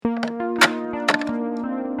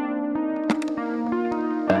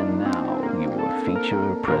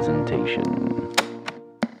feature presentation.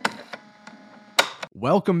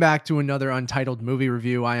 Welcome back to another Untitled Movie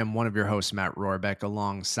Review. I am one of your hosts, Matt Rohrbeck,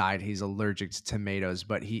 alongside he's allergic to tomatoes,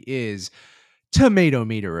 but he is Tomato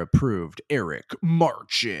Meter approved, Eric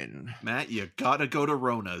Marchin. Matt, you gotta go to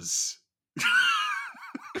Rona's.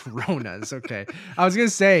 Rona's, okay. I was going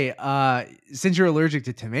to say, since you're allergic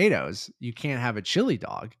to tomatoes, you can't have a chili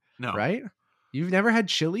dog, No. right? You've never had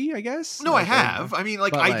chili, I guess? No, I have. I mean,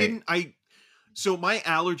 so my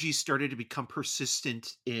allergies started to become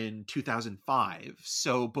persistent in 2005.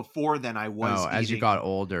 So before then I was as you got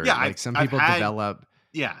older. Yeah, like some people develop.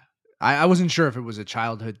 Yeah. I wasn't sure if it was a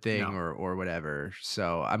childhood thing No. or whatever.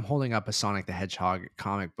 So I'm holding up a Sonic the Hedgehog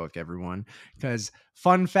comic book, everyone, because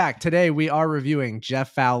fun fact, today we are reviewing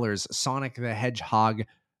Jeff Fowler's Sonic the Hedgehog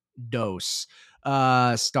Dose,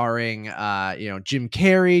 starring Jim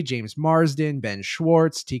Carrey, James Marsden, Ben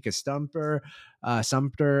Schwartz, Tika Sumpter,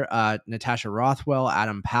 Natasha Rothwell,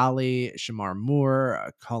 Adam Pally, Shemar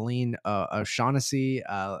Moore, Colleen O'Shaughnessey,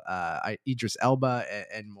 Idris Elba,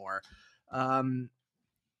 and more.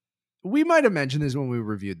 We might have mentioned this when we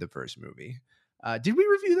reviewed the first movie. Did we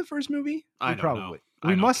review the first movie? I don't know.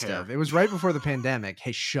 We must have. It was right before the pandemic.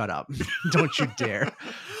 Hey, shut up. Don't you dare.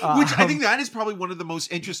 Which I think that is probably one of the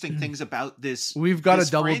most interesting things about this. We've got this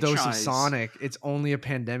a double franchise. dose of Sonic. It's only a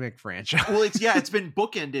pandemic franchise. Well, it's been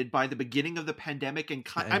bookended by the beginning of the pandemic and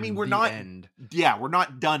we're not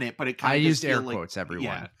done it, but it kind of I used air like, quotes,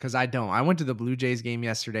 everyone, because I don't. I went to the Blue Jays game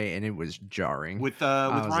yesterday and it was jarring with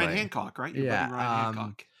Ryan Hancock, right? Your buddy Ryan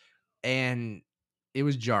Hancock. And it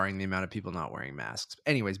was jarring, the amount of people not wearing masks.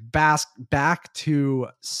 Anyways, back to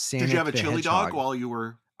Sonic. Did you have a the chili Hedgehog. dog while you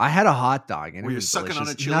were? I had a hot dog. And were it you was sucking delicious.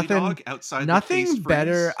 on a chili dog outside? Nothing the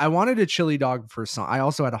better. I wanted a chili dog for Sonic. I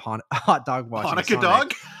also had a hot dog watching Hanukkah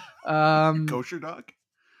Sonic. dog. Kosher dog.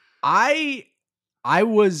 I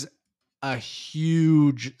was a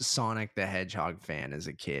huge Sonic the Hedgehog fan as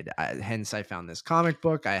a kid. Hence, I found this comic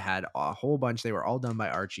book. I had a whole bunch. They were all done by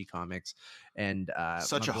Archie Comics, and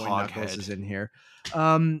such my a boy hog Knuckles head is in here.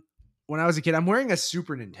 When I was a kid, I'm wearing a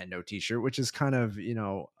Super Nintendo t-shirt, which is kind of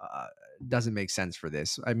doesn't make sense for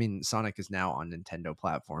this. I mean, Sonic is now on Nintendo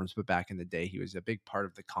platforms, but back in the day, he was a big part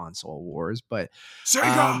of the console wars. But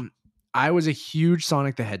Sega. I was a huge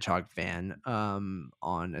Sonic the Hedgehog fan on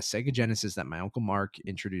a Sega Genesis that my Uncle Mark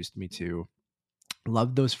introduced me to.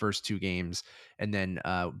 Loved those first two games, and then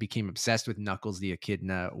became obsessed with Knuckles the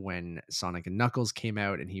Echidna when Sonic and Knuckles came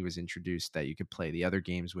out, and he was introduced that you could play the other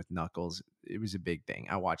games with Knuckles. It was a big thing.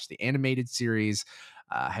 I watched the animated series,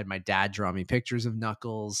 had my dad draw me pictures of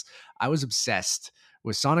Knuckles. I was obsessed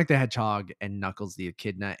with Sonic the Hedgehog and Knuckles the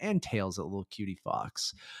Echidna and Tails, a little cutie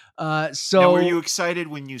fox. Now, were you excited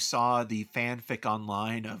when you saw the fanfic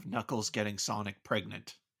online of Knuckles getting Sonic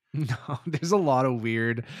pregnant? No, there's a lot of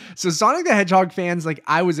weird. So Sonic the Hedgehog fans, like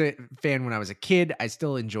I was a fan when I was a kid. I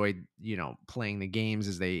still enjoyed, playing the games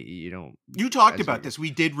as they, You talked about this.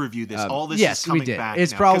 We did review this. All this is coming back.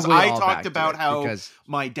 It's now, probably I all talked back about how because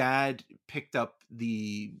my dad picked up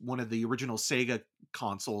one of the original Sega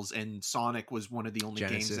consoles, and Sonic was one of the only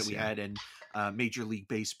Genesis, games that we had in Major League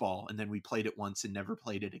Baseball, and then we played it once and never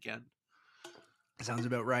played it again. Sounds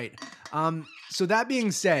about right. So that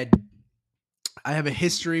being said, I have a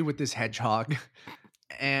history with this hedgehog,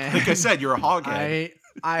 and like I said, you're a hoghead.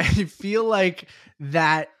 I feel like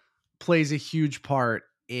that plays a huge part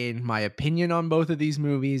in my opinion on both of these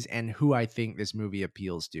movies and who I think this movie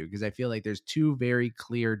appeals to, because I feel like there's two very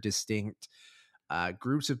clear, distinct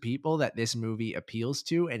groups of people that this movie appeals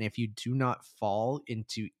to, and if you do not fall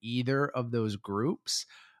into either of those groups,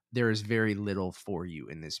 there is very little for you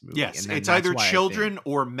in this movie. Yes, and it's either children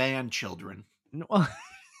or man children. No,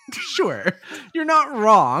 sure, you're not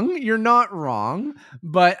wrong,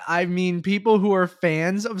 but I mean, people who are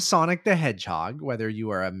fans of Sonic the Hedgehog, whether you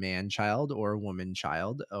are a man child or a woman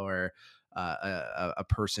child or a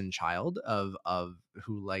person child of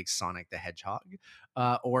who likes Sonic the Hedgehog,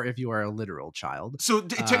 or if you are a literal child. So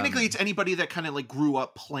technically it's anybody that kind of like grew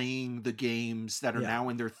up playing the games that are now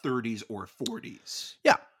in their 30s or 40s.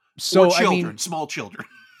 Yeah. So or children, small children.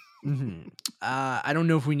 Mm-hmm. I don't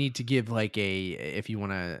know if we need to give like if you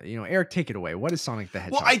want to, Eric, take it away. What is Sonic the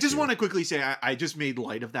Hedgehog? Well, I just want to quickly say I just made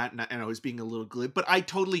light of that, and I was being a little glib, but I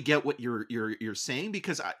totally get what you're saying,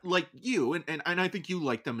 because I, like you, and I think you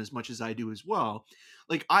like them as much as I do as well.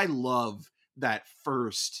 Like, I love that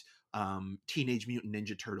first Teenage Mutant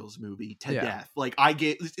Ninja Turtles movie to death. Like,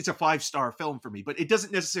 it's a 5-star film for me, but it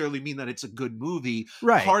doesn't necessarily mean that it's a good movie.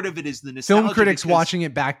 Right. Part of it is the nostalgia. Film critics watching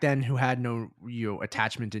it back then who had no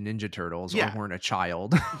attachment to Ninja Turtles or weren't a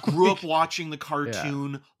child. Grew up watching the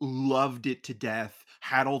cartoon, loved it to death,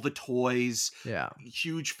 had all the toys. Yeah.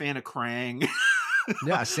 Huge fan of Krang.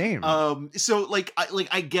 Yeah, same. So like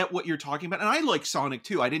I get what you're talking about, and I like Sonic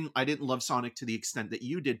too. I didn't love Sonic to the extent that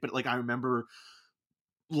you did, but like I remember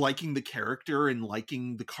liking the character and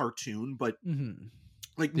liking the cartoon, but Mm-hmm.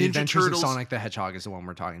 like The Ninja Adventures of Turtles. Sonic the Hedgehog is the one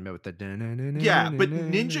we're talking about with the Yeah, but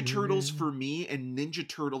Ninja Turtles for me and Ninja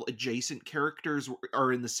Turtle adjacent characters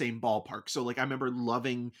are in the same ballpark. So like I remember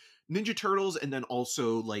loving Ninja Turtles, and then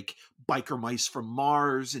also like Biker Mice from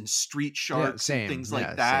Mars and Street Yeah, Sharks and same. things Yeah,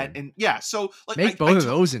 like that. same. And yeah, so like Make both of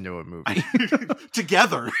those into a movie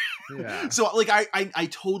together. Yeah. So like I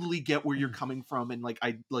totally get where you're coming from, and like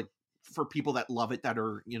I like for people that love it, that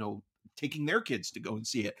are, you know, taking their kids to go and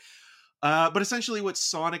see it. But essentially, what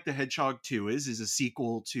Sonic the Hedgehog 2 is a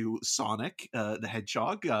sequel to Sonic the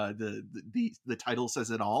Hedgehog. The title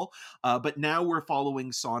says it all. But now we're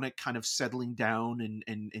following Sonic kind of settling down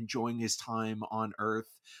and enjoying his time on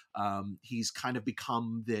Earth. He's kind of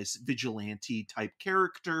become this vigilante type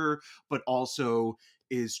character, but also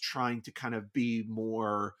is trying to kind of be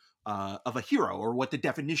more of a hero, or what the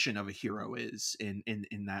definition of a hero is in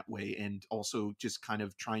that way, and also just kind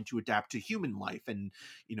of trying to adapt to human life and,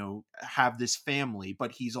 you know, have this family.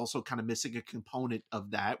 But he's also kind of missing a component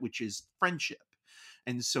of that, which is friendship.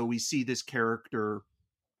 And so we see this character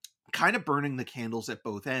kind of burning the candles at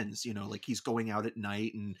both ends, you know, like he's going out at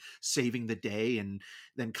night and saving the day, and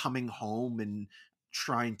then coming home and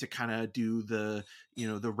trying to kind of do the, you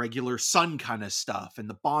know, the regular son kind of stuff and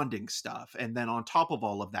the bonding stuff. And then on top of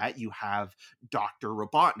all of that, you have Dr.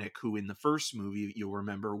 Robotnik, who in the first movie, you'll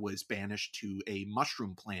remember, was banished to a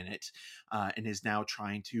mushroom planet, and is now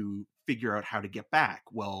trying to figure out how to get back.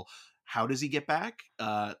 Well, how does he get back?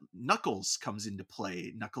 Knuckles comes into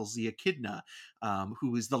play. Knuckles the Echidna,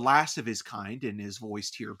 who is the last of his kind and is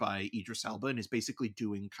voiced here by Idris Elba, and is basically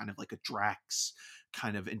doing kind of like a Drax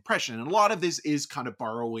kind of impression. And a lot of this is kind of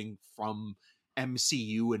borrowing from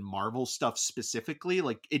MCU and Marvel stuff specifically.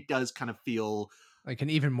 Like it does kind of feel like an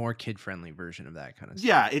even more kid-friendly version of that kind of stuff.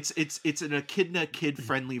 Yeah, it's an Echidna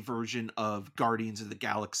kid-friendly version of Guardians of the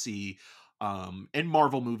Galaxy, and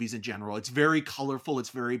Marvel movies in general. It's very colorful,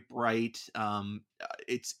 it's very bright.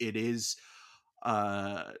 It is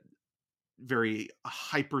very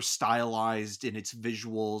hyper stylized in its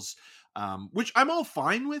visuals, which I'm all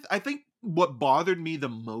fine with. I think what bothered me the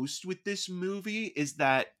most with this movie is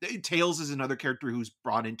that Tails is another character who's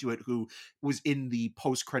brought into it, who was in the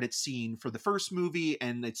post-credit scene for the first movie,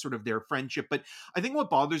 and it's sort of their friendship. But I think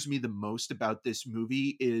what bothers me the most about this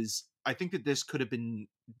movie is I think that this could have been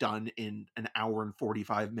done in an hour and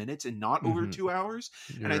 45 minutes and not over 2 hours.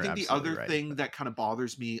 And I think the other thing that kind of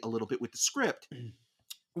bothers me a little bit with the script,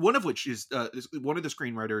 one of which is one of the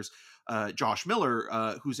screenwriters, Josh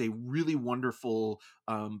Miller, who's a really wonderful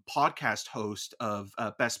podcast host of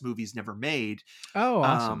Best Movies Never Made. Oh,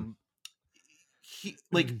 awesome. He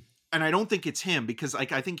like, and I don't think it's him, because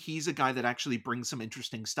like I think he's a guy that actually brings some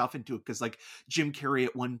interesting stuff into it. Because like Jim Carrey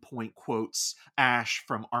at one point quotes Ash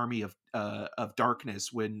from Army of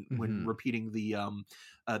Darkness when repeating the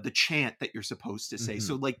chant that you're supposed to say.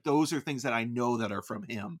 So like those are things that I know that are from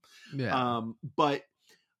him. Yeah. But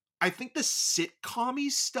I think the sitcom-y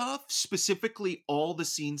stuff, specifically all the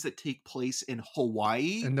scenes that take place in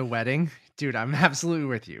Hawaii. And the wedding? Dude, I'm absolutely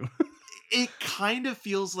with you. It kind of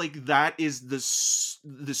feels like that is the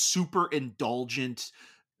super indulgent,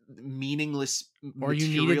 meaningless or you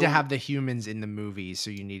material. needed to have the humans in the movie, so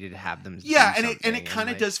you needed to have them and it kind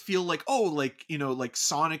of does feel like, oh, like, you know, like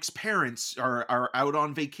Sonic's parents are out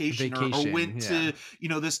on vacation or went to, you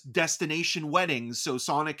know, this destination wedding, so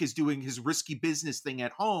Sonic is doing his risky business thing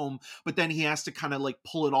at home, but then he has to kind of like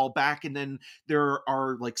pull it all back, and then there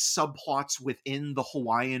are like subplots within the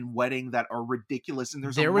Hawaiian wedding that are ridiculous, and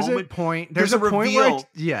there's a point where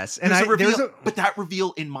yes, and but that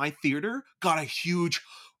reveal in my theater got a huge,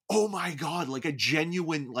 oh my God, like a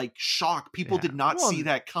genuine like shock. People did not see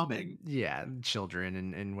that coming. Yeah, children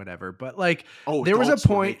and whatever. But like, oh, there was a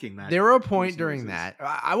point. There were a point during that.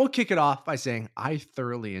 I will kick it off by saying I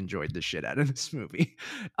thoroughly enjoyed the shit out of this movie.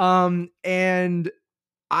 And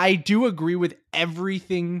I do agree with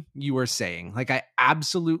everything you were saying. Like, I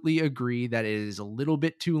absolutely agree that it is a little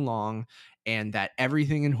bit too long, and that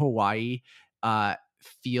everything in Hawaii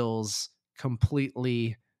feels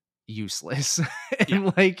completely useless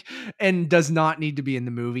and does not need to be in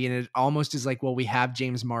the movie. And it almost is like, well, we have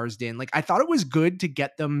James Marsden. Like, I thought it was good to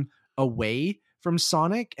get them away from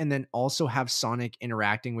Sonic and then also have Sonic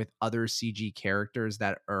interacting with other CG characters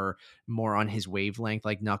that are more on his wavelength,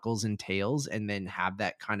 like Knuckles and Tails, and then have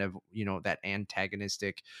that kind of, you know, that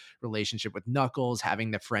antagonistic relationship with Knuckles, having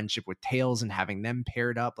the friendship with Tails and having them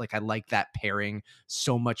paired up. Like, I like that pairing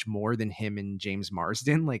so much more than him and James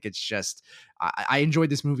Marsden. Like, it's just, I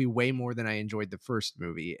enjoyed this movie way more than I enjoyed the first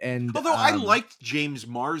movie. And although I liked James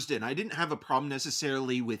Marsden, I didn't have a problem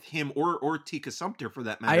necessarily with him or Tika Sumpter for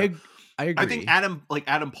that matter. I agree. I think Adam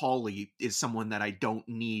Pauly is someone that I don't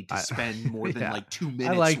need to spend more than like 2 minutes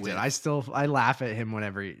I liked with. it. I laugh at him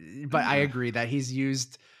whenever, but I agree that he's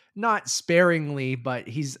used not sparingly, but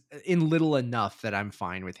he's in little enough that I'm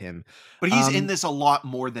fine with him. But he's in this a lot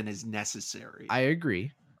more than is necessary. I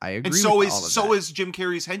agree. And so is Jim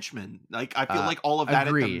Carrey's henchman. Like I feel like all of that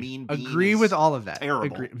at the Mean Bean. Agree with all of that.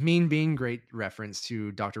 Terrible. Mean Bean, great reference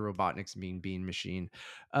to Dr. Robotnik's Mean Bean machine.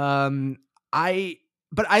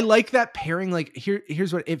 But I like that pairing. Like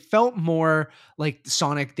here's what it felt more like: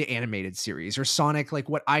 Sonic the animated series, or Sonic, like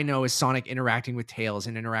what I know is Sonic interacting with Tails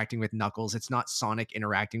and interacting with Knuckles. It's not Sonic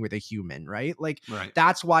interacting with a human, right? Like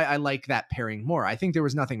that's why I like that pairing more. I think there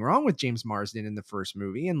was nothing wrong with James Marsden in the first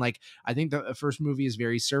movie, and like I think the first movie is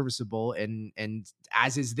very serviceable, and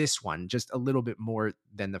as is this one, just a little bit more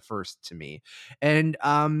than the first to me. And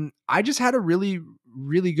I just had a really,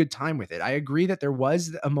 really good time with it. I agree that there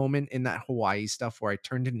was a moment in that Hawaii stuff where I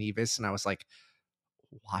turned to Nevis and I was like,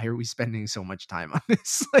 why are we spending so much time on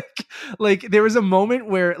this? like there was a moment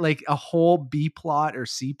where like a whole B plot or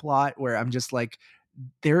C plot where I'm just like,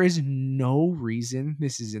 there is no reason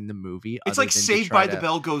this is in the movie. It's like Saved by the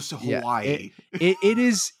Bell goes to Hawaii.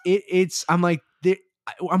 It's I'm like,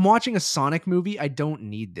 I'm watching a Sonic movie. I don't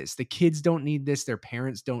need this. The kids don't need this. Their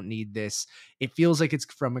parents don't need this. It feels like it's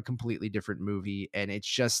from a completely different movie. And it's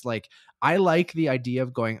just like, I like the idea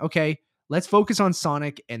of going, okay, let's focus on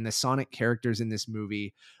Sonic and the Sonic characters in this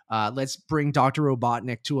movie. Let's bring Dr.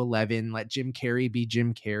 Robotnik to 11. Let Jim Carrey be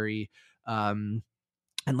Jim Carrey.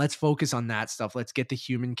 And let's focus on that stuff. Let's get the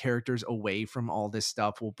human characters away from all this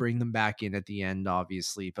stuff. We'll bring them back in at the end,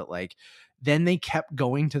 obviously. But like, then they kept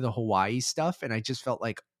going to the Hawaii stuff. And I just felt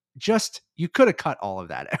like, you could have cut all of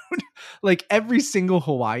that out. Like every single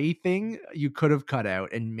Hawaii thing you could have cut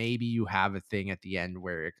out, and maybe you have a thing at the end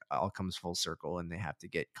where it all comes full circle and they have to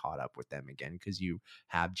get caught up with them again because you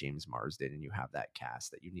have James Marsden and you have that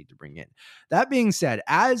cast that you need to bring in. That being said,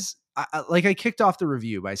 I kicked off the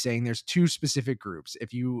review by saying there's two specific groups.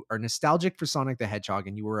 If you are nostalgic for Sonic the Hedgehog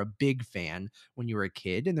and you were a big fan when you were a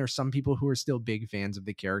kid, and there's some people who are still big fans of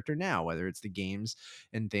the character now, whether it's the games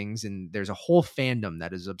and things, and there's a whole fandom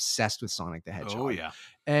that is obsessed with Sonic the Hedgehog. Oh yeah.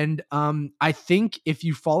 And I think if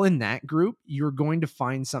you fall in that group, you're going to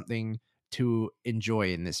find something to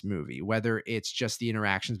enjoy in this movie, whether it's just the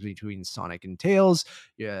interactions between Sonic and Tails,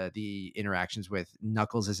 the interactions with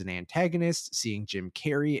Knuckles as an antagonist, seeing Jim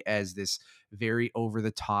Carrey as this very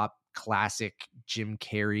over-the-top classic Jim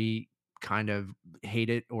Carrey kind of hate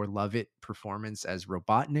it or love it performance as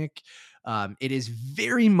Robotnik. It is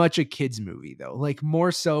very much a kid's movie, though, like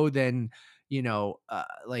more so than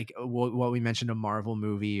like what we mentioned, a Marvel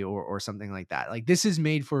movie or something like that. Like this is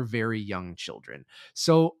made for very young children.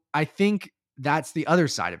 So I think that's the other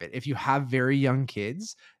side of it. If you have very young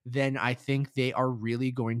kids, then I think they are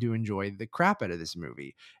really going to enjoy the crap out of this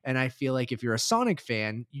movie. And I feel like if you're a Sonic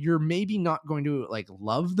fan, you're maybe not going to like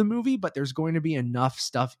love the movie, but there's going to be enough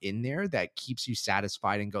stuff in there that keeps you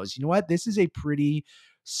satisfied and goes, you know what, this is a pretty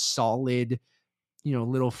solid,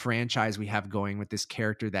 little franchise we have going with this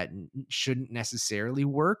character that shouldn't necessarily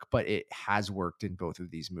work, but it has worked in both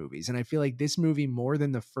of these movies. And I feel like this movie, more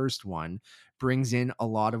than the first one, brings in a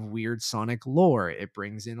lot of weird Sonic lore. It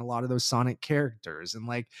brings in a lot of those Sonic characters and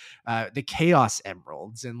like the Chaos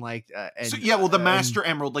Emeralds and like the Master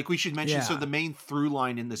Emerald, like we should mention. Yeah. So the main through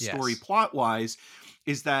line in the story plot wise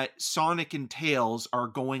is that Sonic and Tails are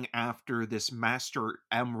going after this Master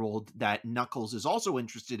Emerald that Knuckles is also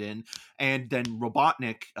interested in, and then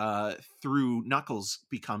Robotnik through Knuckles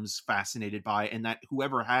becomes fascinated by, and that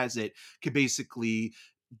whoever has it could basically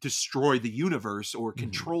destroy the universe or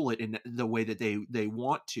control it in the way that they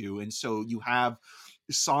want to. And so you have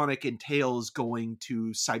Sonic and Tails going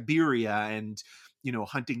to Siberia and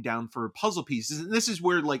hunting down for puzzle pieces. And this is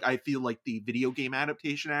where like I feel like the video game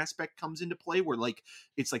adaptation aspect comes into play, where like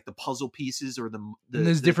it's like the puzzle pieces or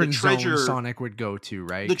there's different treasure Sonic would go to,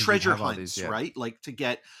 right? The treasure hunts, right? Like to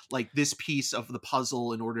get like this piece of the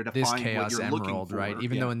puzzle in order to find Chaos what you're Emerald, looking for, right?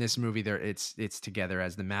 Even though in this movie it's together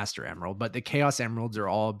as the Master Emerald, but the Chaos Emeralds are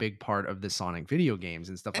all a big part of the Sonic video games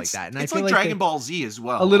and stuff like that. And it's I feel like Dragon Ball Z as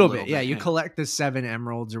well. A little bit. Yeah, you collect the 7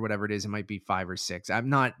 emeralds or whatever it is. It might be 5 or 6. I'm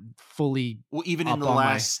not fully even in the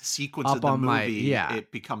last sequence of the movie,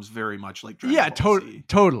 it becomes very much like Dragon Ball Z.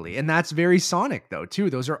 Totally. And that's very Sonic though too.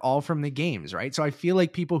 Those are all from the games, right? So I feel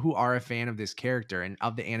like people who are a fan of this character and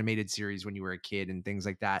of the animated series when you were a kid and things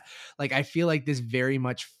like that, like I feel like this very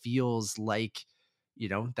much feels like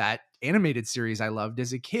that animated series I loved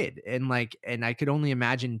as a kid. And like, and I could only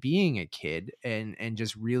imagine being a kid and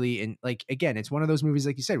just really, and like, again, it's one of those movies,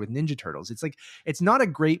 like you said, with Ninja Turtles. It's like, it's not a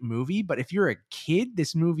great movie, but if you're a kid,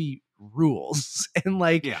 this movie rules. And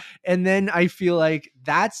like, Yeah. and then I feel like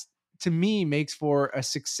that's, to me, makes for a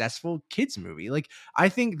successful kids movie. Like, I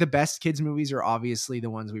think the best kids movies are obviously the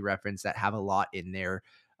ones we reference that have a lot in there,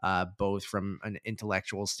 both from an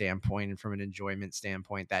intellectual standpoint and from an enjoyment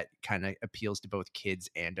standpoint that kind of appeals to both kids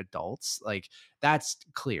and adults. Like, that's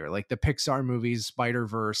clear. Like the Pixar movies,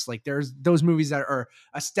 Spider-Verse, like there's those movies that are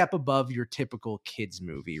a step above your typical kids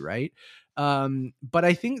movie, right? But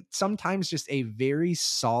I think sometimes just a very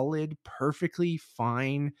solid, perfectly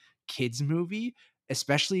fine kids movie,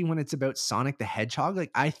 especially when it's about Sonic the Hedgehog,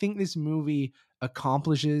 like I think this movie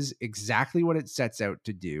accomplishes exactly what it sets out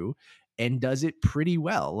to do and does it pretty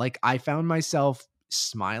well. Like, I found myself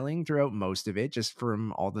smiling throughout most of it just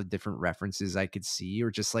from all the different references I could see,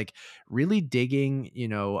 or just like really digging,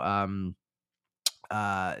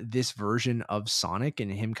 this version of Sonic and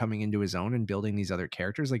him coming into his own and building these other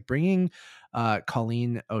characters, like bringing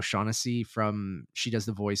Colleen O'Shaughnessey from, she does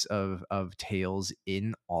the voice of Tails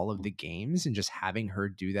in all of the games, and just having her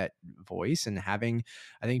do that voice, and having,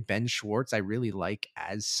 I think, Ben Schwartz I really like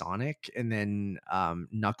as Sonic, and then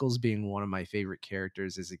Knuckles being one of my favorite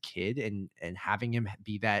characters as a kid, and having him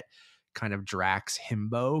be that kind of Drax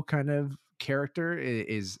himbo kind of character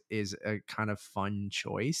is a kind of fun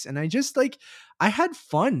choice. And I just like, I had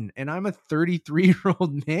fun, and I'm a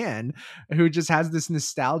 33-year-old man who just has this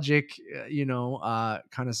nostalgic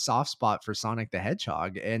kind of soft spot for Sonic the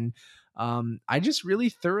Hedgehog. And I just really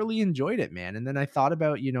thoroughly enjoyed it, man. And then I thought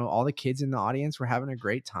about, all the kids in the audience were having a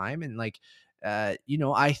great time, and like,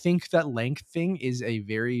 I think that length thing is a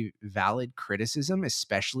very valid criticism,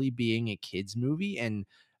 especially being a kids movie, and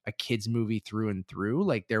a kids movie through and through.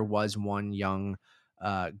 Like, there was one young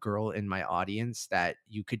girl in my audience that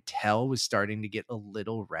you could tell was starting to get a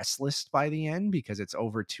little restless by the end, because it's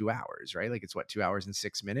over 2 hours, right? Like, it's what, 2 hours and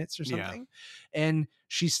 6 minutes or Yeah. something. And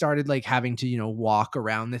she started like having to, walk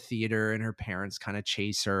around the theater, and her parents kind of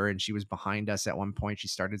chase her. And she was behind us at one point. She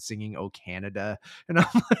started singing "Oh Canada." And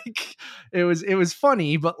I'm like, it was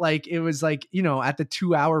funny, but like, it was like, at the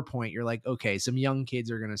 2 hour point, you're like, okay, some young kids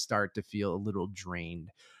are going to start to feel a little drained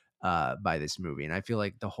by this movie. And I feel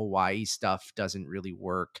like the Hawaii stuff doesn't really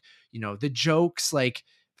work. The jokes, like,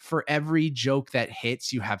 for every joke that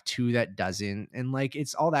hits, you have two that doesn't. And like,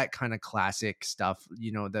 it's all that kind of classic stuff,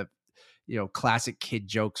 the classic kid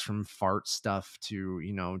jokes, from fart stuff to,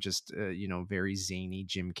 just very zany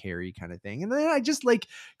Jim Carrey kind of thing. And then I just like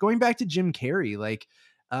going back to Jim Carrey, like,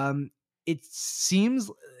 it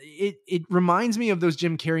seems, it reminds me of those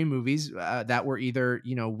Jim Carrey movies that were either,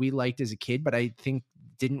 we liked as a kid, but I think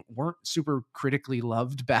weren't super critically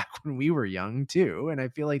loved back when we were young too. And I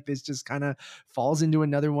feel like this just kind of falls into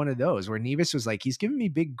another one of those, where Nevis was like, he's giving me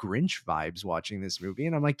big Grinch vibes watching this movie.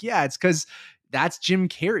 And I'm like, yeah, it's because that's Jim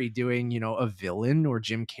Carrey doing, a villain, or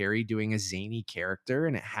Jim Carrey doing a zany character.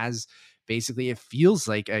 And it has, basically, it feels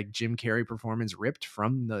like a Jim Carrey performance ripped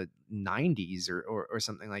from the 90s or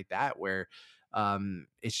something like that, where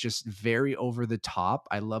it's just very over the top.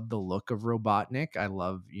 I love the look of Robotnik. I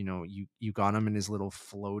love, you got him in his little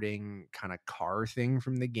floating kind of car thing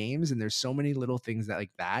from the games. And there's so many little things that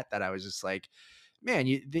like that I was just like, man,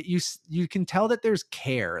 you can tell that there's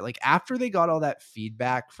care. Like, after they got all that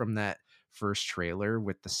feedback from that first trailer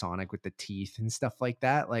with the Sonic with the teeth and stuff like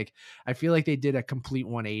that, like, I feel like they did a complete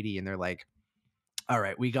 180, and they're like, all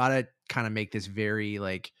right, we got to kind of make this very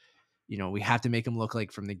like, we have to make them look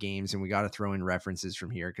like from the games, and we got to throw in references from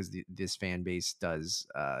here, because this fan base does,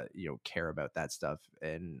 care about that stuff.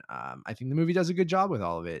 And I think the movie does a good job with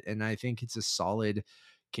all of it. And I think it's a solid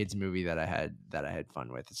kids movie that I had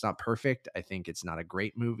fun with. It's not perfect. I think it's not a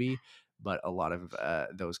great movie, but a lot of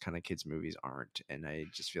those kind of kids movies aren't. And I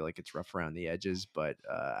just feel like it's rough around the edges, but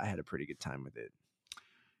I had a pretty good time with it.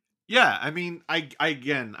 Yeah, I mean, I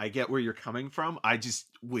again, I get where you're coming from. I just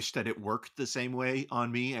wish that it worked the same way on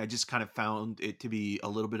me. I just kind of found it to be a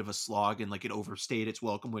little bit of a slog, and like it overstayed its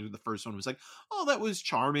welcome. When the first one was like, oh, that was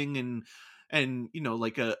charming and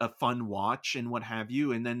like a fun watch and what have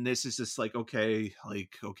you. And then this is just like, okay,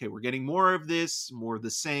 we're getting more of this, more of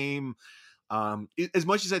the same. As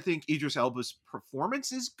much as I think Idris Elba's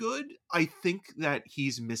performance is good, I think that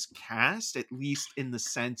he's miscast, at least in the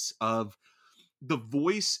sense of the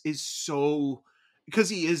voice is so, because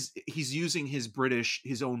he's using his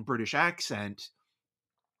own British accent.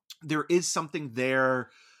 There is something there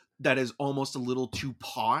that is almost a little too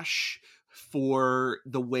posh for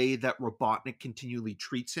the way that Robotnik continually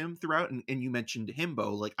treats him throughout. And you mentioned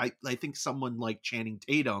himbo. Like I think someone like Channing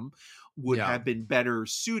Tatum would Yeah. have been better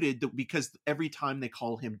suited because every time they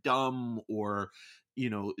call him dumb or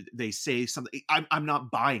they say something, I'm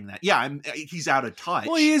not buying that. Yeah, he's out of touch.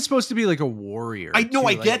 Well, he is supposed to be like a warrior. I know, too.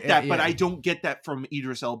 I Like, get that, yeah. but I don't get that from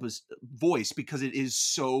Idris Elba's voice because it is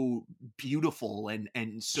so beautiful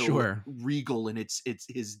and so Sure. regal in its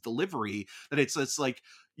his delivery that it's like.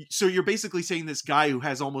 So you're basically saying this guy who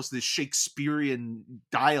has almost this Shakespearean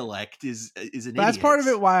dialect is an idiot. That's part of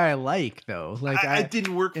it why I like, though. Like it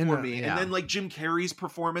didn't work for me. yeah. And then like Jim Carrey's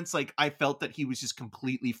performance, like I felt that he was just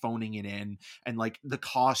completely phoning it in, and like the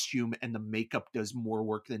costume and the makeup does more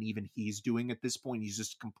work than even he's doing at this point. He's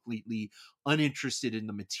just completely uninterested in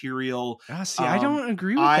the material. See, I don't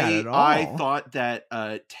agree with that at all. I thought that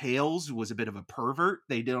Tails was a bit of a pervert.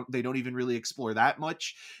 They don't even really explore that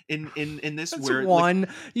much in this. That's where one.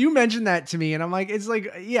 You mentioned that to me, and I'm like, it's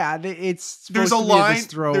like, yeah, it's there's a line.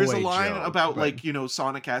 There's a line about like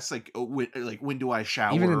Sonic asks like when do I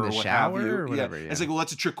shower? Even in or the what shower have you. or whatever. Yeah. Yeah. It's like, well,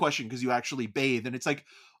 that's a trick question because you actually bathe, and it's like,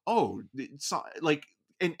 oh, it's like.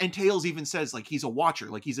 And Tails even says like he's a watcher,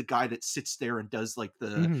 like he's a guy that sits there and does like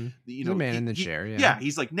the he's a man in the chair. Yeah,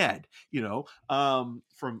 he's like Ned,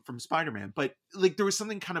 from Spider-Man. But like there was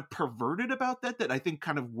something kind of perverted about that I think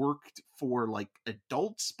kind of worked for like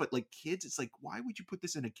adults, but like kids, it's like, why would you put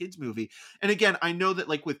this in a kids movie? And again, I know that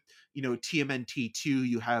like with TMNT 2,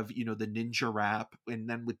 you have the ninja rap, and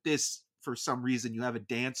then with this, for some reason, you have a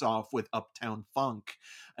dance off with Uptown Funk,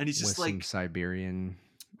 and it's just with like some Siberian.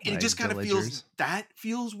 It just kind of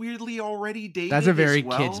feels weirdly already dated. That's a very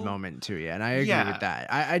kids moment too, yeah, and I agree with that.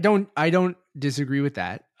 I don't disagree with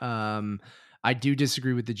that. I do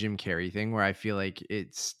disagree with the Jim Carrey thing, where I feel like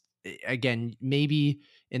it's, again, maybe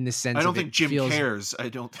in the sense I don't think Jim cares. I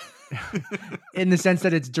don't in the sense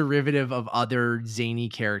that it's derivative of other zany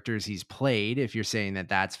characters he's played. If you're saying that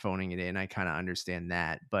that's phoning it in, I kind of understand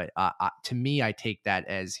that, but to me, I take that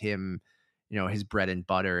as him, his bread and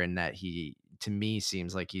butter, and that he, to me,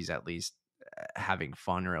 seems like he's at least having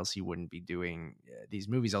fun, or else he wouldn't be doing these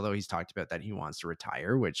movies. Although he's talked about that he wants to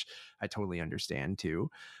retire, which I totally understand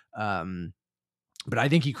too. But I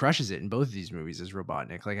think he crushes it in both of these movies as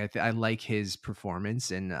Robotnik. Like I like his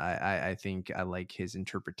performance, and I think I like his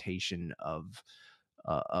interpretation of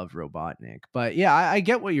Robotnik. But yeah, I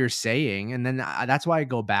get what you're saying, and then that's why I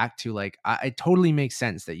go back to like, it totally makes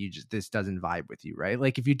sense that this doesn't vibe with you, right?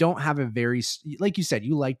 Like if you don't have a very, like you said,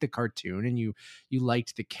 you like the cartoon and you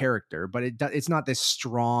liked the character, but it's not this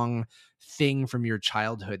strong thing from your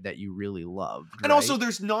childhood that you really loved, and right? also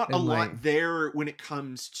there's not a lot there when it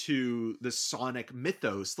comes to the Sonic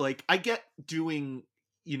mythos. Like I get doing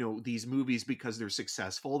these movies because they're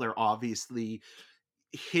successful. They're obviously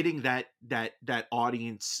hitting that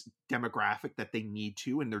audience demographic that they need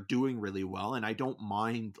to, and they're doing really well, and I don't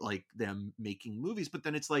mind like them making movies. But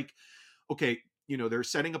then it's like, okay, they're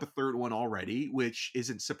setting up a third one already, which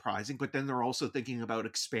isn't surprising, but then they're also thinking about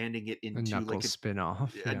expanding it into a Knuckles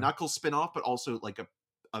spin-off, a Knuckles spin-off, but also like a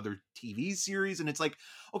other TV series. And it's like,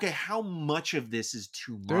 okay, how much of this is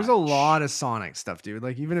too much? There's a lot of Sonic stuff, dude.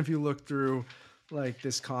 Like even if you look through like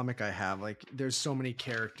this comic I have, like there's so many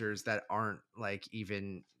characters that aren't like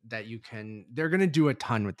even that they're gonna do a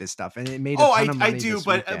ton with this stuff, and it made a ton of money. I do,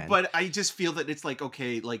 but I just feel that it's like,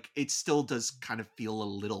 okay, like it still does kind of feel a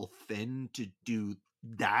little thin to do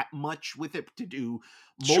that much with it, to do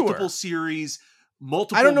multiple series,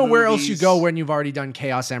 multiple I don't know movies. Where else you go when you've already done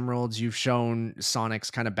Chaos Emeralds. You've shown Sonic's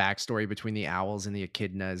kind of backstory between the owls and the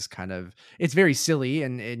echidnas. Kind of, it's very silly,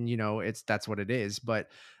 and that's what it is, but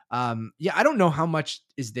yeah, I don't know how much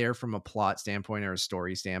is there from a plot standpoint or a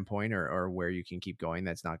story standpoint, or where you can keep going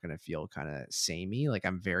that's not going to feel kind of samey. Like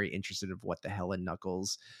I'm very interested of what the hell in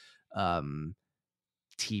Knuckles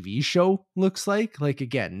TV show looks like. Like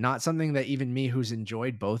again, not something that even me, who's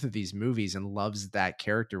enjoyed both of these movies and loves that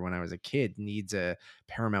character when I was a kid, needs a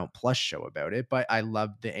Paramount Plus show about it. But I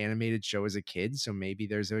loved the animated show as a kid, so maybe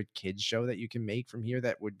there's a kids show that you can make from here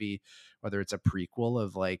that would be, whether it's a prequel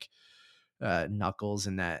of like Knuckles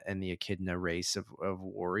and the echidna race of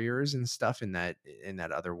warriors and stuff in that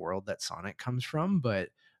other world that Sonic comes from. But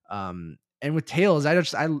and with Tails, I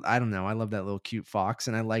don't know, I love that little cute fox,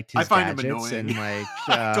 and I liked his gadgets, and like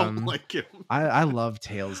I don't like him. I love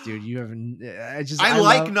Tails, dude. You haven't I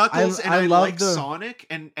like Knuckles, and I like Sonic,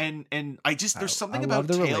 and I just, there's something about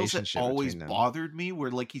Tails that always bothered me, where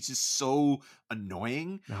like he's just so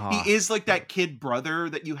annoying. He is like that kid brother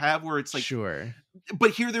that you have, where it's like, sure,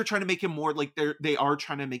 but here they're trying to make him more like they are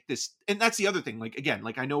trying to make this, and that's the other thing. Like again,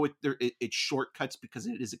 like I know it's shortcuts because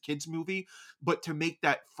it is a kids movie, but to make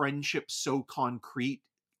that friendship so concrete,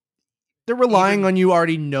 they're relying even- on you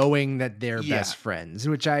already knowing that they're Yeah. best friends,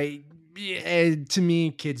 which to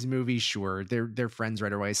me, kids movies, sure, they're friends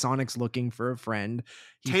right away. Sonic's looking for a friend.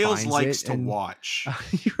 He Tails finds likes it, to and watch.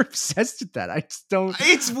 you're obsessed with that. I just don't.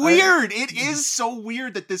 It's weird. It is so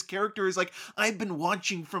weird that this character is like, I've been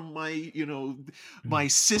watching from my, my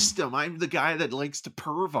system. I'm the guy that likes to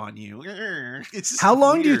perv on you. It's How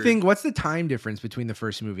long do you weird. think? What's the time difference between the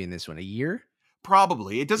first movie and this one? A year?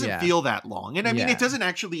 Probably. It doesn't Yeah. feel that long. And I mean, Yeah. it doesn't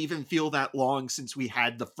actually even feel that long since we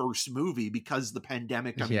had the first movie because the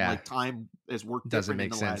pandemic, I mean, Yeah. like time has worked Doesn't different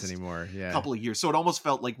make in the sense last anymore. Yeah. couple of years. So it almost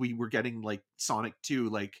felt like we were getting like Sonic 2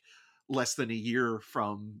 like less than a year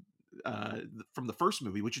from the first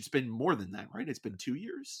movie, which it's been more than that, right? It's been 2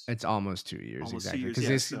 years. It's almost 2 years, Almost 2 exactly. years, Because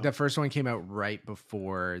yeah, so- the first one came out right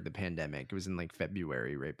before the pandemic. It was in like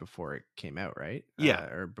February, right before it came out, right? Yeah.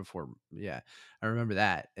 Or before, yeah. I remember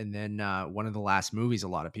that. And then one of the last movies a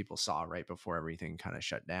lot of people saw right before everything kind of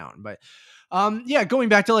shut down. But yeah, going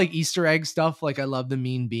back to like Easter egg stuff, like I love the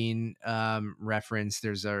Mean Bean reference.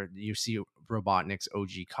 You see Robotnik's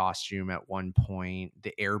OG costume at one point,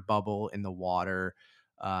 the air bubble in the water.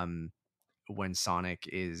 When Sonic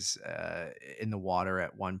is in the water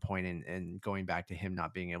at one point and going back to him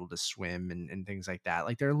not being able to swim and things like that.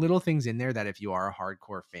 Like there are little things in there that if you are a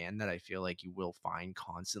hardcore fan that I feel like you will find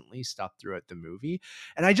constantly stuff throughout the movie.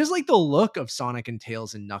 And I just like the look of Sonic and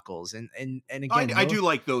Tails and Knuckles. And again, I do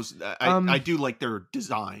like those. I do like their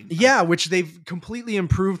design. Yeah, which they've completely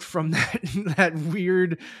improved from that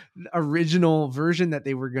weird original version that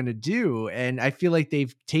they were going to do. And I feel like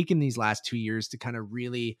they've taken these last 2 years to kind of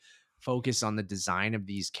really focus on the design of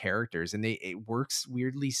these characters, and it works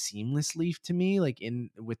weirdly seamlessly to me. Like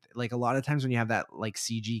with like a lot of times when you have that like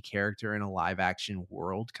CG character in a live action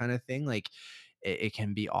world kind of thing, like it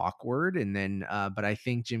can be awkward. And then but I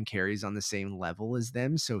think Jim Carrey's on the same level as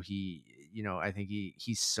them, so he, I think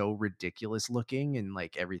he's so ridiculous looking and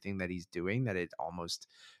like everything that he's doing that it almost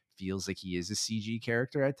feels like he is a CG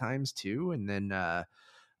character at times too. And then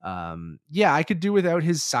yeah, I could do without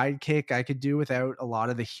his sidekick. I could do without a lot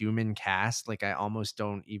of the human cast. Like I almost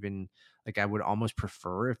don't even like, I would almost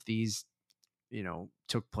prefer if these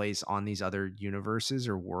took place on these other universes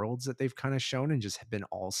or worlds that they've kind of shown and just have been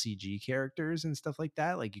all CG characters and stuff like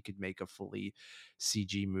that. Like you could make a fully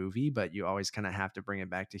CG movie, but you always kind of have to bring it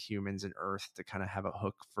back to humans and Earth to kind of have a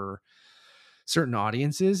hook for certain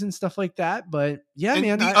audiences and stuff like that. But yeah, and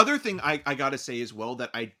man. The other thing I gotta say as well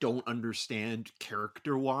that I don't understand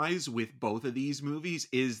character wise with both of these movies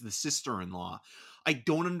is the sister-in-law. I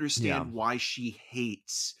don't understand why she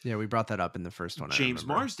hates. Yeah, we brought that up in the first one. James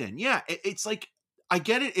Marsden. Yeah, it's like I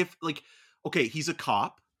get it if like okay, he's a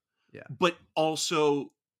cop. Yeah, but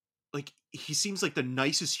also like he seems like the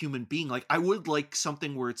nicest human being. Like I would like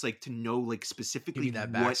something where it's like to know like specifically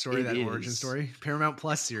that what backstory, that is. origin story. Paramount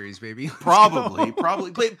Plus series, baby. Probably.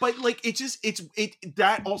 But like it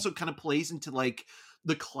that also kind of plays into like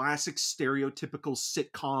the classic stereotypical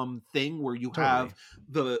sitcom thing where you have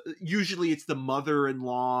usually it's the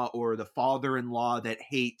mother-in-law or the father-in-law that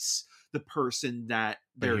hates the person that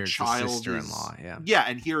their child the sister-in-law is. Yeah,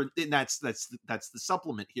 and here and that's the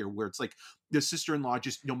supplement here where it's like the sister-in-law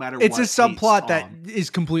just no matter it's what a subplot that is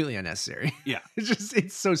completely unnecessary. Yeah.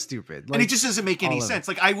 It's so stupid. Like, and it just doesn't make any sense.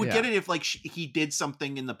 Like I would get it if like he did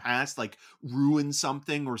something in the past, like ruined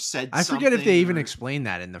something or said something. I forget if they even explain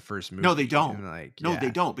that in the first movie. No, they don't.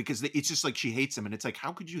 They don't because it's just like she hates him, and it's like,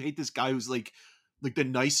 how could you hate this guy who's like the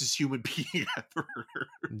nicest human being ever?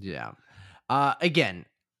 Yeah. Again,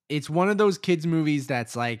 it's one of those kids movies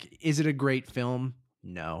that's like, is it a great film?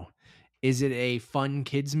 No. Is it a fun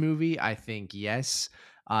kids movie? I think yes.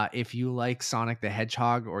 If you like Sonic the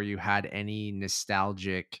Hedgehog or you had any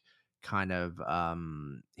nostalgic kind of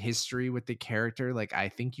history with the character, like I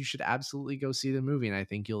think you should absolutely go see the movie and I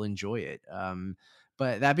think you'll enjoy it.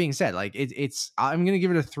 But that being said, like it's I'm gonna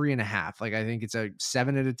give it a 3.5. Like I think it's a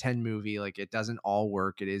 7 out of 10 movie. Like it doesn't all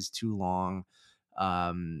work. It is too long.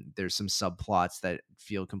 There's some subplots that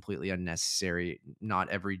feel completely unnecessary. Not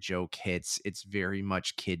every joke hits. It's very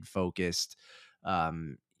much kid focused.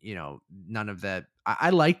 None of that. I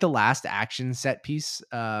like the last action set piece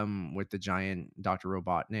with the giant Dr.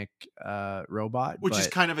 Robotnik robot, which is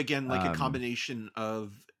kind of again like a combination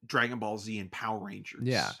of Dragon Ball Z and Power Rangers.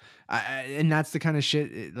 Yeah, and that's the kind of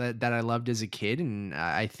shit that I loved as a kid, and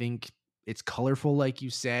I think it's colorful, like you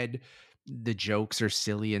said. The jokes are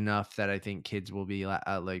silly enough that I think kids will be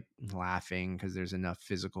like laughing because there's enough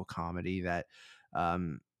physical comedy that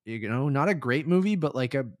not a great movie, but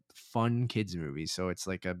like a fun kids movie. So it's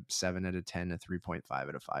like a 7 out of 10, a 3.5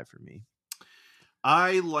 out of 5 for me.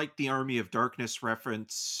 I liked the Army of Darkness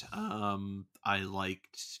reference. I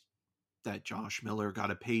liked that Josh Miller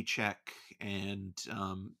got a paycheck, and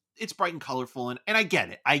it's bright and colorful, and I get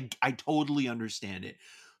it. I totally understand it.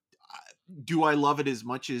 Do I love it as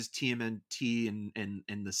much as TMNT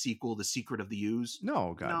and the sequel, The Secret of the Ooze?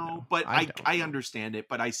 No, God, no. But I I understand it,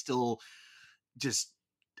 but I still just,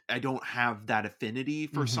 I don't have that affinity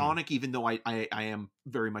for Sonic, even though I am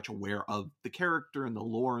very much aware of the character and the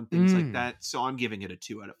lore and things like that. So I'm giving it a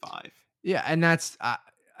 2 out of 5. Yeah, and that's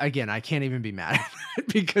again, I can't even be mad at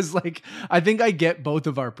it because like I think I get both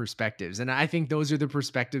of our perspectives, and I think those are the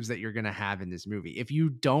perspectives that you're gonna have in this movie. If you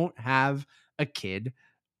don't have a kid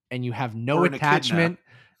and you have no attachment,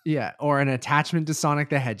 or an attachment to Sonic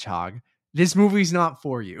the Hedgehog, this movie's not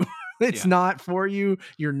for you. It's not for you.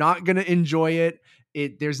 You're not gonna enjoy it.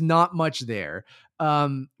 There's not much there.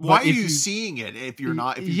 Why are you seeing it if you're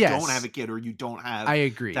not, if you don't have a kid or you don't have, I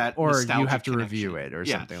agree, that or you have to connection. review it or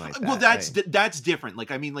something like that. Well, that's different.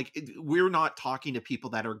 Like, I mean, like, we're not talking to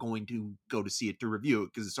people that are going to go to see it to review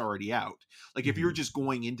it because it's already out. Like, if you're just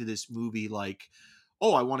going into this movie like,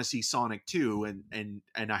 oh, I want to see Sonic 2, and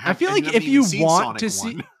I feel like if you want to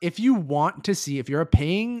see, if you're a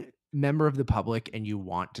paying member of the public and you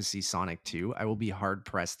want to see Sonic 2, I will be hard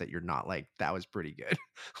pressed that you're not like, that was pretty good.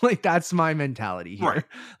 Like, that's my mentality here. Right.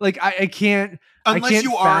 Like, I can't, unless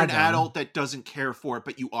you are an adult that doesn't care for it,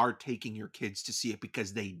 but you are taking your kids to see it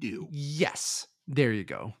because they do. Yes. There you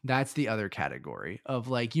go. That's the other category of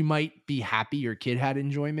like, you might be happy your kid had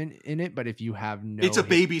enjoyment in it, but if you have no, it's a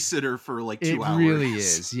babysitter for like 2 hours. It really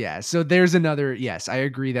is. Yeah. So there's another, yes, I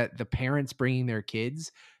agree that the parents bringing their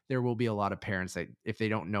kids, there will be a lot of parents that if they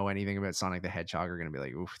don't know anything about Sonic the Hedgehog are going to be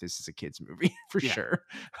like, oof, this is a kid's movie for sure.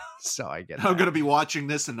 So I get it. I'm going to be watching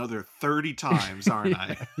this another 30 times, aren't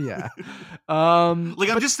I? Yeah. Like,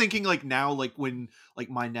 I'm just thinking like now, like when like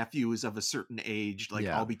my nephew is of a certain age, like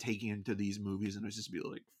I'll be taking him to these movies and it's just be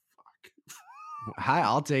like, fuck. Hi,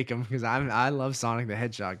 I'll take him because I love Sonic the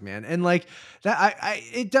Hedgehog, man. And like that,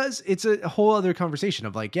 it's a whole other conversation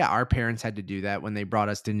of like, yeah, our parents had to do that when they brought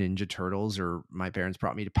us to Ninja Turtles, or my parents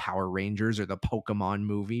brought me to Power Rangers or the Pokemon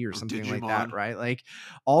movie or something like that, right? Like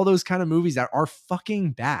all those kind of movies that are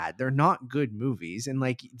fucking bad. They're not good movies. And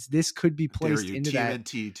like this could be placed into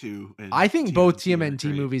TMNT that. too. I think both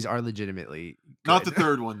TMNT movies are legitimately good. Not the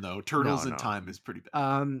third one though. Turtles in Time is pretty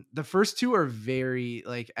bad. The first two are very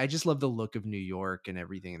like, I just love the look of New York and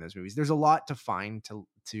everything in those movies. There's a lot to find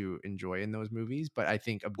to enjoy in those movies, but I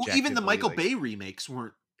think objectively, even the Michael Bay remakes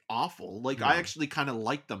weren't awful. Like I actually kind of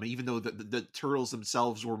liked them, even though the Turtles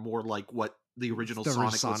themselves were more like what the original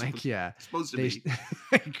Sonic was supposed to be.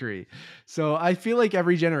 I agree. So I feel like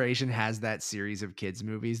every generation has that series of kids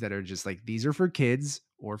movies that are just like, these are for kids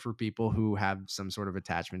or for people who have some sort of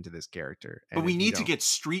attachment to this character. And but we need to get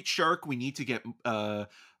Street Shark. We need to get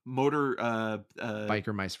Biker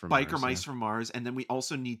Mice from Mars, and then we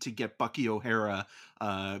also need to get Bucky O'Hara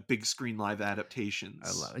big screen live adaptations.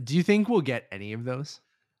 I love it. Do you think we'll get any of those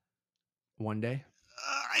one day?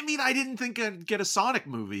 I mean, I didn't think I'd get a Sonic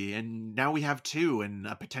movie, and now we have 2 and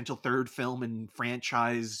a potential 3rd film and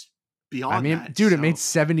franchise beyond that. Dude, it made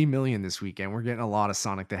 $70 million this weekend. We're getting a lot of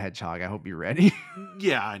Sonic the Hedgehog. I hope you're ready.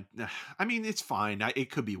 Yeah, I mean, it's fine. It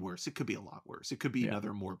could be worse. It could be a lot worse. It could be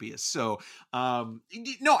another Morbius. So,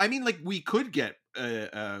 no, I mean, like we could get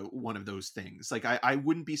one of those things. Like I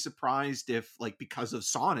wouldn't be surprised if, like, because of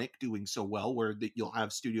Sonic doing so well, where you'll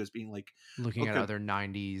have studios being like looking at other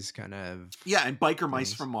 90s kind of and Biker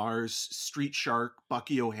Mice from Mars, Street Shark,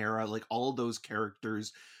 Bucky O'Hara, like all those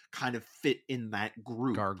characters kind of fit in that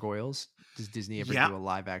group. Gargoyles. Does Disney ever do a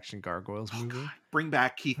live action Gargoyles movie? God. Bring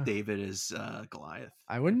back Keith David as Goliath.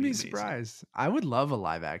 I wouldn't be surprised. I would love a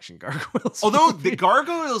live action Gargoyles. Although the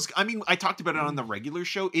Gargoyles, I mean, I talked about it on the regular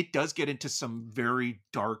show. It does get into some very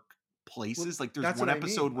dark places. Like there's one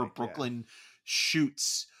episode where Brooklyn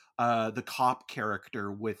shoots the cop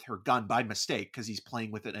character with her gun by mistake because he's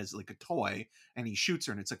playing with it as like a toy, and he shoots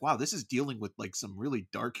her, and it's like, wow, this is dealing with like some really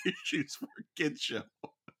dark issues for a kid's show.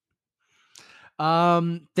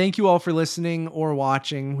 Thank you all for listening or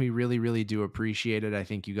watching. We really, really do appreciate it. I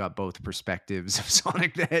think you got both perspectives of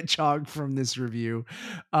Sonic the Hedgehog from this review.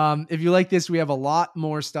 If you like this, we have a lot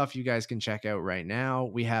more stuff you guys can check out right now.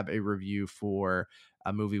 We have a review for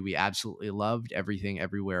a movie we absolutely loved, Everything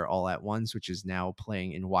Everywhere All at Once, which is now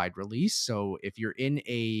playing in wide release. So if you're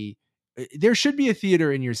there should be a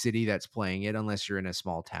theater in your city that's playing it, unless you're in a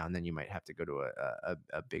small town, then you might have to go to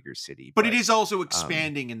a bigger city. But it is also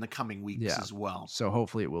expanding in the coming weeks as well. So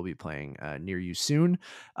hopefully it will be playing near you soon.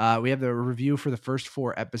 We have the review for the first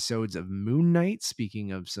 4 episodes of Moon Knight.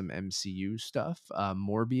 Speaking of some MCU stuff,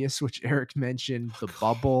 Morbius, which Eric mentioned, The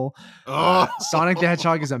Bubble. Sonic the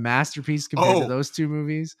Hedgehog is a masterpiece compared to those 2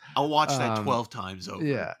 movies. I'll watch that 12 times over.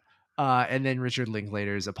 Yeah. And then Richard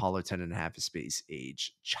Linklater's Apollo 10 and a half: A Space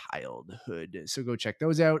Age Childhood. So go check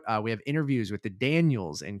those out. We have interviews with the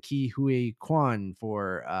Daniels and Ki Hui Kwan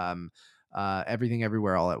for Everything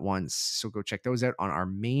Everywhere All at Once. So go check those out on our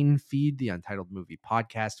main feed, the Untitled Movie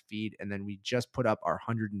Podcast feed. And then we just put up our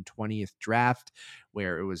 120th draft,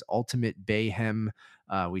 where it was Ultimate Bayhem.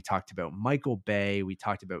 We talked about Michael Bay. We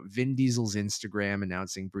talked about Vin Diesel's Instagram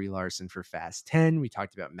announcing Brie Larson for Fast 10. We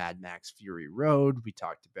talked about Mad Max Fury Road. We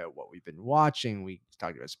talked about what we've been watching. We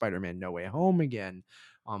talked about Spider-Man No Way Home again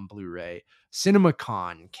on Blu-ray.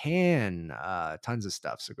 CinemaCon, Cannes, tons of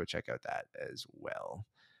stuff. So go check out that as well.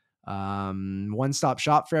 One-stop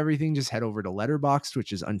shop for everything. Just head over to Letterboxd,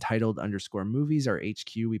 which is Untitled_movies, our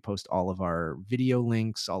HQ. We post all of our video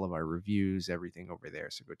links, all of our reviews, everything over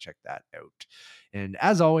there. So go check that out. And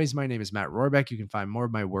as always, my name is Matt Rohrbeck. You can find more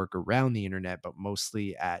of my work around the internet, but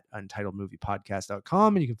mostly at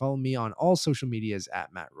untitledmoviepodcast.com. And you can follow me on all social medias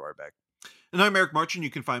at Matt Rohrbeck. And I'm Eric Marchin.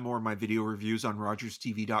 You can find more of my video reviews on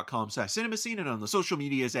rogerstv.com/cinemascene and on the social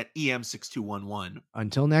medias at EM6211.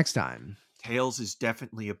 Until next time. Tails is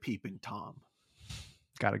definitely a peeping Tom.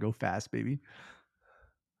 Gotta go fast, baby.